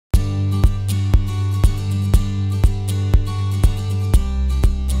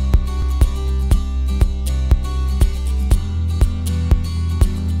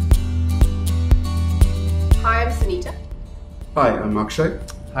Hi, I'm Akshay.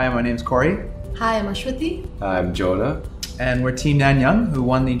 Hi, my name's Cory. Hi, I'm Aswathi. I'm Jonah. And we're Team Nanyang, who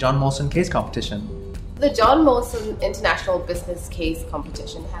won the John Molson case competition. The John Molson International Business Case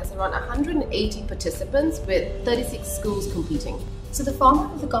Competition has around 180 participants with 36 schools competing. So the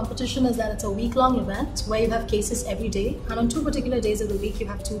format of the competition is that it's a week-long event where you have cases every day, and on 2 particular days of the week you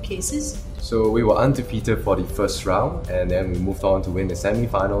have 2 cases. So we were undefeated for the first round, and then we moved on to win the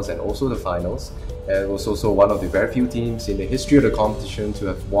semi-finals and also the finals. And it was also one of the very few teams in the history of the competition to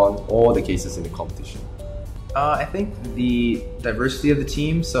have won all the cases in the competition. I think the diversity of the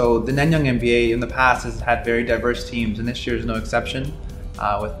team. So the Nanyang MBA in the past has had very diverse teams, and this year is no exception,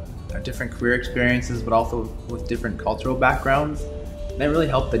 with different career experiences, but also with different cultural backgrounds. And that really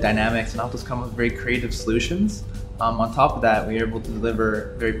helped the dynamics and helped us come up with very creative solutions. On top of that, we were able to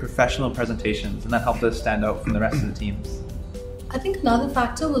deliver very professional presentations, and that helped us stand out from the rest of the teams. I think another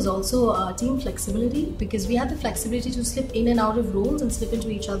factor was also team flexibility, because we had the flexibility to slip in and out of roles and slip into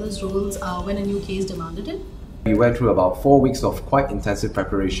each other's roles when a new case demanded it. We went through about 4 weeks of quite intensive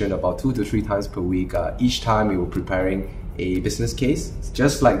preparation, about 2 to 3 times per week. Each time we were preparing a business case,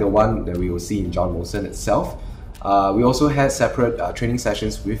 just like the one that we will see in John Molson itself. We also had separate training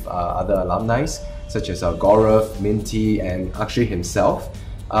sessions with other alumni, such as Gaurav, Minty, and Akshay himself.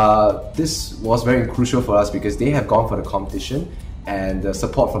 This was very crucial for us because they have gone for the competition, and the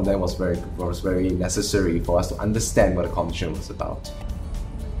support from them was very necessary for us to understand what the competition was about.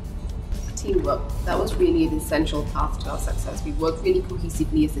 Teamwork, that was really an essential path to our success. We worked really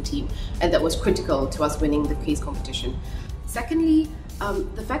cohesively as a team, and that was critical to us winning the case competition. Secondly,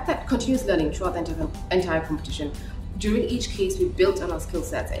 the fact that continuous learning throughout the entire competition. During each case, we built on our skill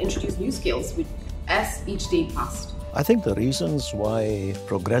sets and introduced new skills as each day passed. I think the reasons why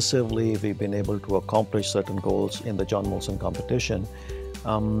progressively we've been able to accomplish certain goals in the John Molson competition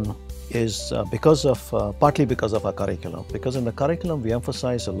is partly because of our curriculum. Because in the curriculum we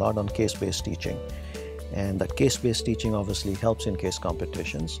emphasize a lot on case-based teaching, and that case-based teaching obviously helps in case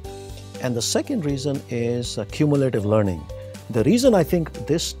competitions. And the second reason is cumulative learning. The reason I think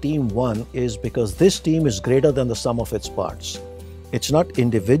this team won is because this team is greater than the sum of its parts. It's not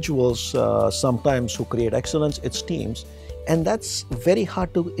individuals sometimes who create excellence, it's teams. And that's very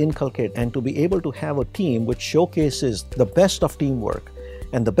hard to inculcate, and to be able to have a team which showcases the best of teamwork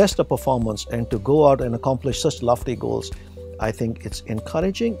and the best of performance, and to go out and accomplish such lofty goals, I think it's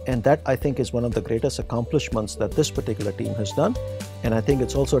encouraging, and that I think is one of the greatest accomplishments that this particular team has done. And I think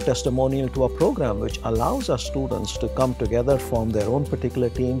it's also a testimonial to our program, which allows our students to come together, form their own particular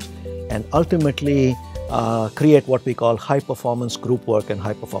teams, and ultimately create what we call high performance group work and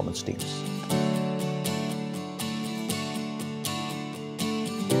high performance teams.